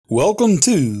Welcome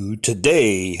to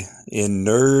Today in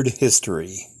Nerd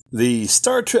History. The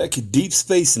Star Trek Deep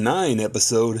Space Nine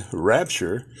episode,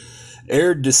 Rapture,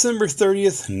 aired December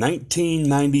 30th,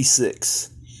 1996.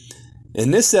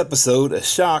 In this episode, a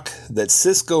shock that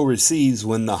Sisko receives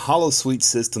when the holosuite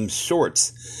system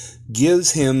shorts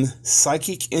gives him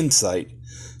psychic insight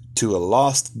to a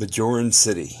lost Bajoran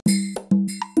city.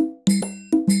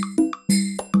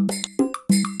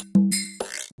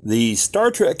 The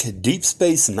Star Trek Deep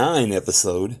Space Nine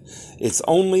episode, It's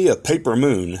Only a Paper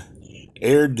Moon,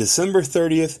 aired December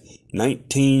 30th,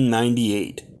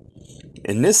 1998.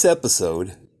 In this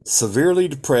episode, severely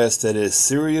depressed at his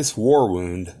serious war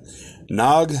wound,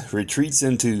 Nog retreats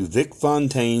into Vic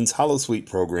Fontaine's holosuite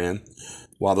program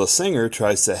while the singer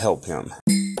tries to help him.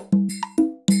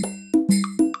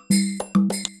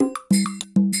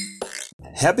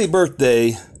 Happy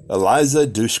birthday, Eliza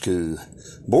Dushku.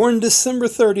 Born December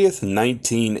 30th,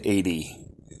 1980.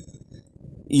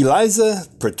 Eliza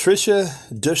Patricia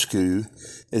Dushku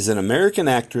is an American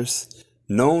actress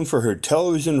known for her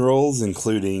television roles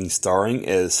including starring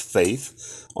as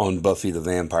Faith on Buffy the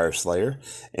Vampire Slayer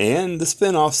and the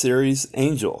spin-off series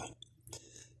Angel.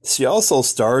 She also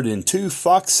starred in two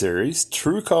Fox series,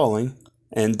 True Calling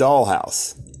and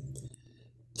Dollhouse.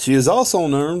 She is also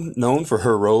known for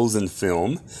her roles in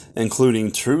film,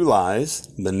 including True Lies,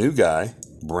 The New Guy,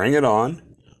 Bring It On,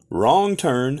 Wrong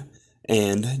Turn,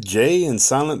 and Jay and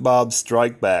Silent Bob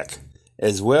Strike Back,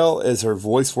 as well as her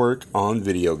voice work on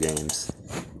video games.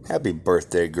 Happy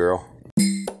birthday, girl.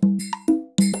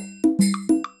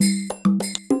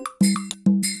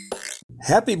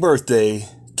 Happy birthday,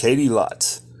 Caity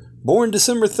Lotz. Born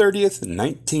December 30th,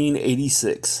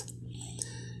 1986.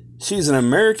 She is an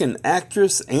American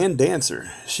actress and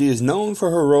dancer. She is known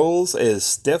for her roles as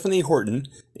Stephanie Horton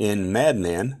in Mad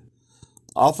Men,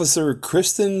 Officer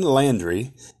Kristin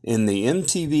Landry in the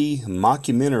MTV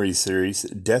mockumentary series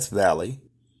Death Valley,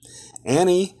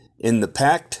 Annie in The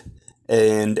Pact,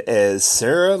 and as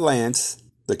Sarah Lance,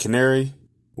 the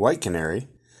White Canary,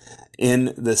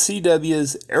 in the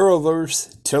CW's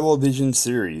Arrowverse television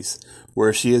series,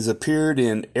 where she has appeared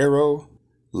in Arrow,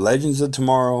 Legends of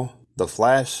Tomorrow, The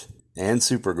Flash, and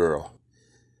Supergirl.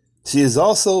 She is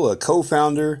also a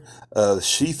co-founder of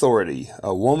She-Authority,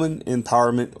 a woman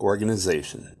empowerment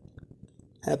organization.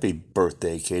 Happy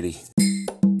birthday, Caity.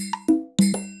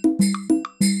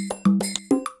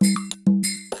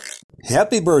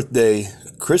 Happy birthday,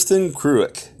 Kristin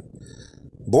Kreuk.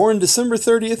 Born December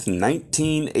 30th,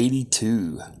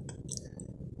 1982.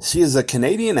 She is a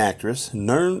Canadian actress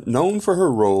known for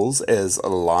her roles as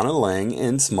Alana Lang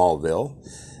in Smallville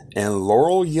and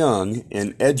Laurel Young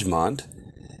in Edgemont,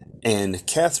 and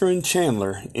Katherine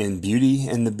Chandler in Beauty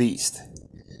and the Beast.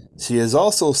 She has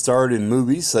also starred in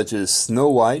movies such as Snow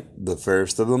White, the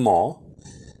Fairest of Them All,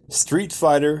 Street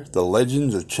Fighter, The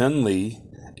Legend of Chun-Li,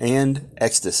 and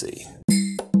Ecstasy.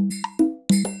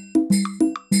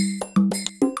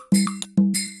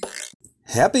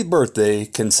 Happy birthday,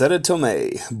 Concetta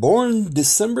Tomei. Born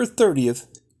December 30th,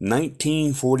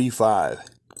 1945.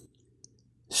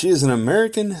 She is an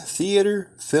American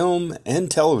theater, film, and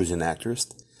television actress,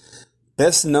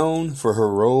 best known for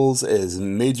her roles as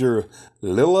Major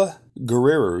Lila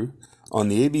Guerrero on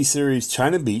the ABC series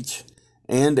China Beach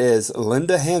and as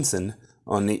Linda Hansen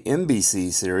on the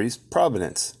NBC series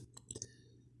Providence.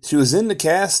 She was in the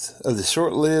cast of the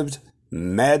short-lived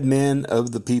Mad Men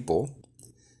of the People.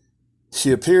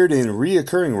 She appeared in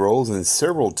recurring roles in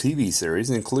several TV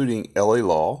series, including LA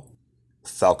Law,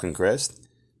 Falcon Crest,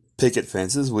 Picket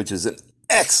Fences, which is an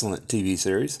excellent TV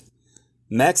series,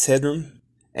 Max Headroom,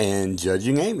 and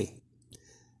Judging Amy.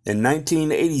 In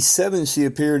 1987, she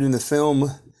appeared in the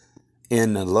film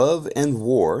In Love and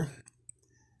War.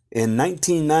 In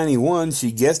 1991,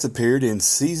 she guest appeared in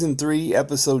Season 3,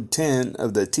 Episode 10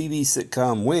 of the TV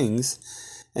sitcom Wings,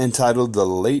 entitled The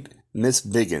Late Miss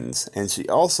Biggins, and she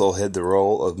also had the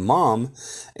role of Mom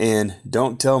in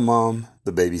Don't Tell Mom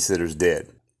the Babysitter's Dead.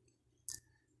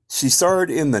 She starred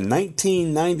in the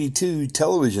 1992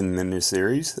 television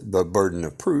miniseries The Burden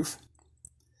of Proof.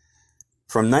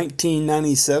 From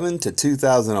 1997 to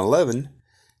 2011,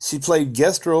 she played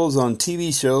guest roles on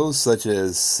TV shows such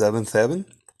as Seventh Heaven,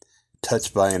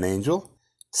 Touched by an Angel,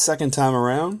 Second Time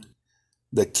Around,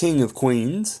 The King of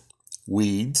Queens,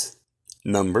 Weeds,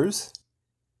 Numbers,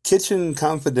 Kitchen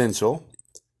Confidential,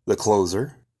 The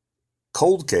Closer,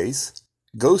 Cold Case,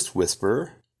 Ghost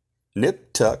Whisperer,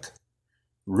 Nip Tuck,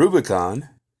 Rubicon,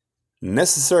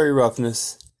 Necessary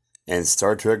Roughness, and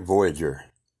Star Trek Voyager.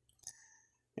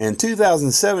 In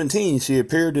 2017, she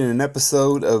appeared in an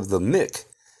episode of The Mick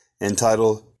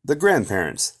entitled The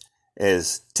Grandparents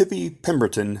as Tippy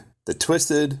Pemberton the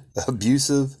twisted,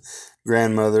 abusive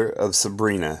grandmother of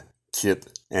Sabrina, Chip,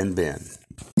 and Ben.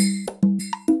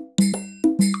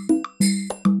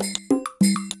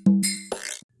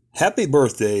 Happy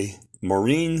birthday,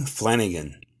 Maureen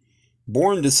Flannigan.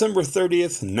 Born December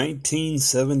 30th,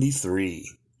 1973.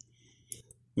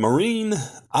 Maureen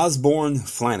Osborne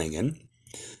Flannigan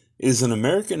is an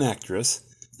American actress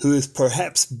who is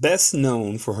perhaps best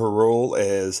known for her role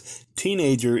as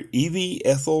teenager Evie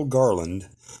Ethel Garland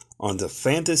on the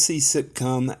fantasy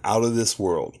sitcom Out of This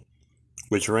World,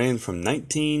 which ran from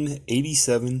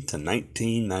 1987 to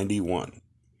 1991.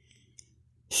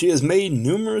 She has made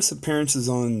numerous appearances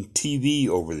on TV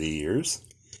over the years.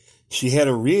 She had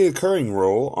a recurring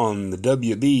role on the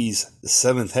WB's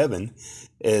Seventh Heaven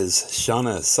as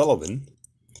Shauna Sullivan.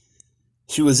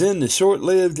 She was in the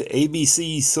short-lived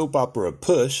ABC soap opera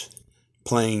Push,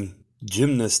 playing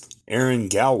gymnast Erin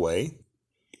Galway.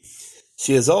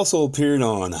 She has also appeared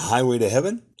on Highway to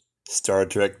Heaven, Star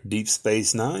Trek Deep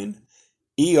Space Nine,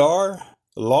 ER,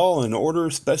 Law and Order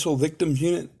Special Victims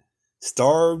Unit,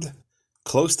 Starved,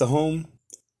 Close to Home,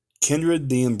 Kindred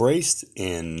the Embraced,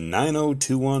 and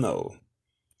 90210.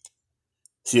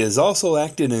 She has also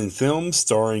acted in films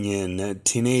starring in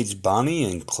Teenage Bonnie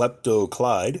and Klepto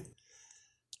Clyde,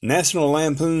 National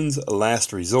Lampoon's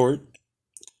Last Resort,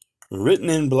 Written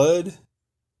in Blood,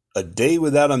 A Day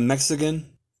Without a Mexican,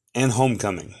 and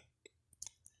Homecoming.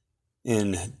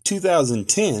 In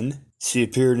 2010, she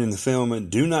appeared in the film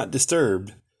Do Not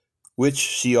Disturb, which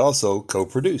she also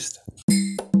co-produced.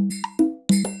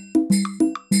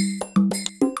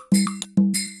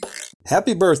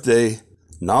 Happy birthday,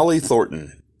 Noley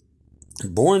Thornton.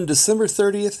 Born December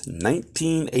 30th,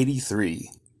 1983.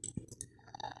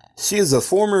 She is a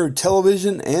former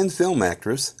television and film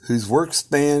actress whose work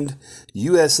spanned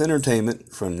U.S.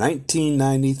 entertainment from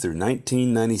 1990 through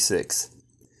 1996.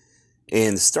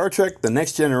 In Star Trek The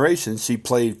Next Generation, she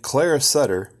played Clara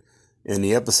Sutter in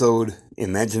the episode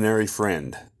Imaginary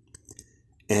Friend.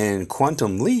 In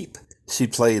Quantum Leap, she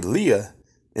played Leah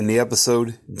in the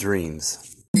episode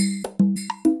Dreams.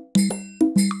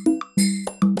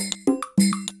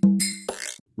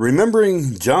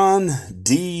 Remembering John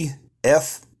D.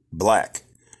 F. Black.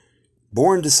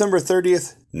 Born December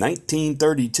 30th,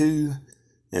 1932,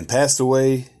 and passed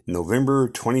away November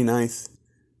 29th,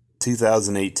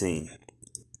 2018.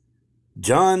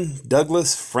 John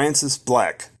Douglas Francis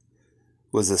Black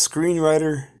was a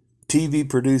screenwriter, TV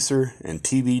producer, and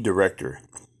TV director.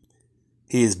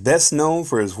 He is best known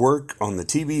for his work on the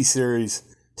TV series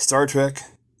Star Trek,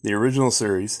 the original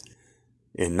series,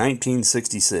 in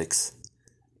 1966,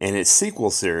 and its sequel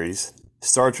series,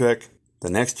 Star Trek The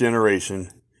Next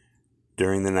Generation,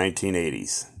 during the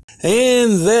 1980s.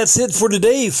 And that's it for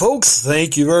today, folks.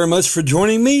 Thank you very much for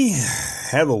joining me.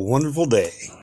 Have a wonderful day.